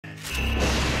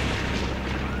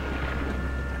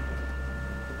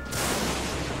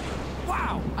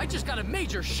I just got a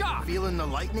major shock! Feeling the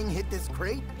lightning hit this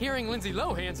crate? Hearing Lindsay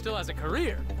Lohan still has a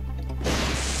career.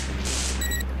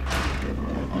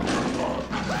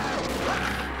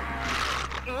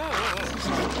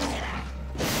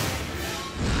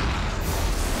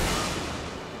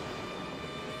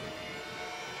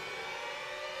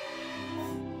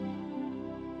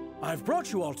 I've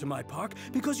brought you all to my park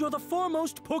because you're the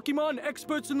foremost Pokemon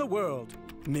experts in the world.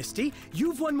 Misty,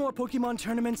 you've won more Pokemon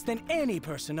tournaments than any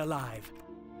person alive.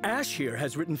 Ash here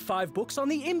has written 5 books on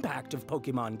the impact of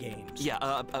Pokemon games. Yeah,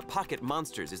 Pocket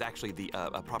Monsters is actually the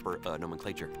proper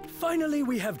nomenclature. Finally,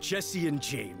 we have Jesse and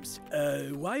James.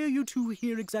 Why are you two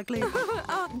here exactly?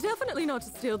 Definitely not to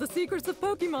steal the secrets of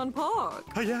Pokemon Park.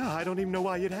 Oh, yeah, I don't even know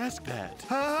why you'd ask that.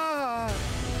 Ah!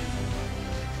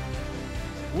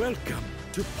 Welcome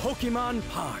to Pokemon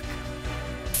Park.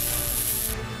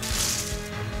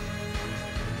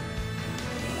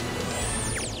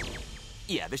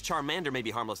 Yeah, this Charmander may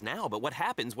be harmless now, but what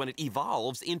happens when it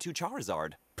evolves into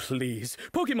Charizard? Please,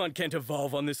 Pokemon can't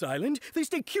evolve on this island. They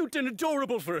stay cute and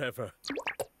adorable forever.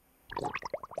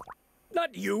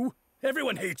 Not you.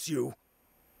 Everyone hates you.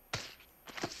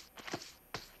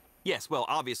 Yes, well,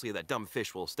 obviously that dumb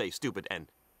fish will stay stupid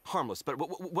and harmless, but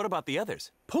what about the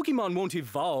others? Pokemon won't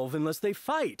evolve unless they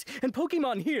fight, and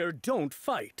Pokemon here don't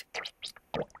fight.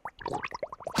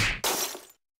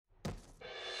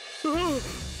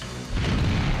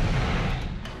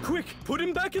 Quick, put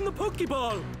him back in the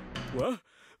Pokeball! What?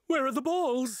 Where are the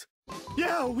balls?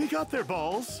 Yeah, we got their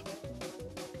balls.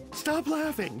 Stop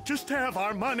laughing. Just have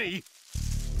our money.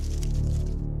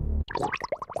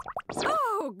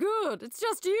 Oh, good. It's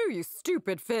just you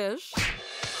stupid fish.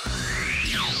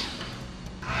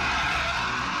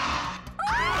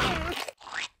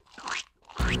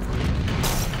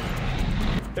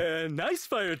 Nice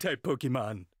fire-type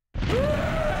Pokemon.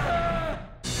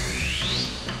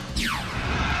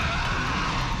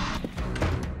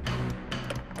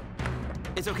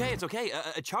 It's okay, it's okay.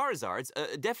 Charizards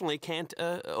definitely can't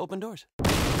open doors. We're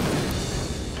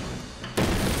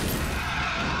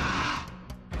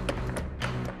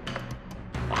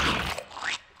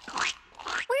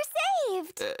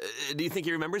saved! Do you think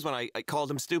he remembers when I called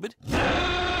him stupid? I'm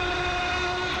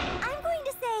going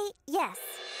to say yes.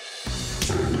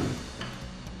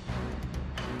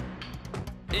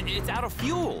 It's out of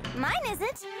fuel. Mine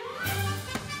isn't.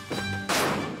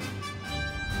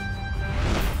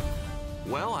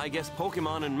 Well, I guess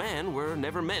Pokemon and man were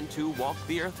never meant to walk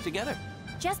the Earth together.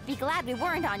 Just be glad we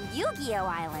weren't on Yu-Gi-Oh!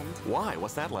 Island. Why?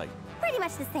 What's that like? Pretty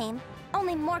much the same,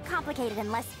 only more complicated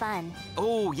and less fun.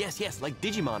 Oh, yes, like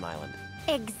Digimon Island.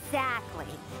 Exactly.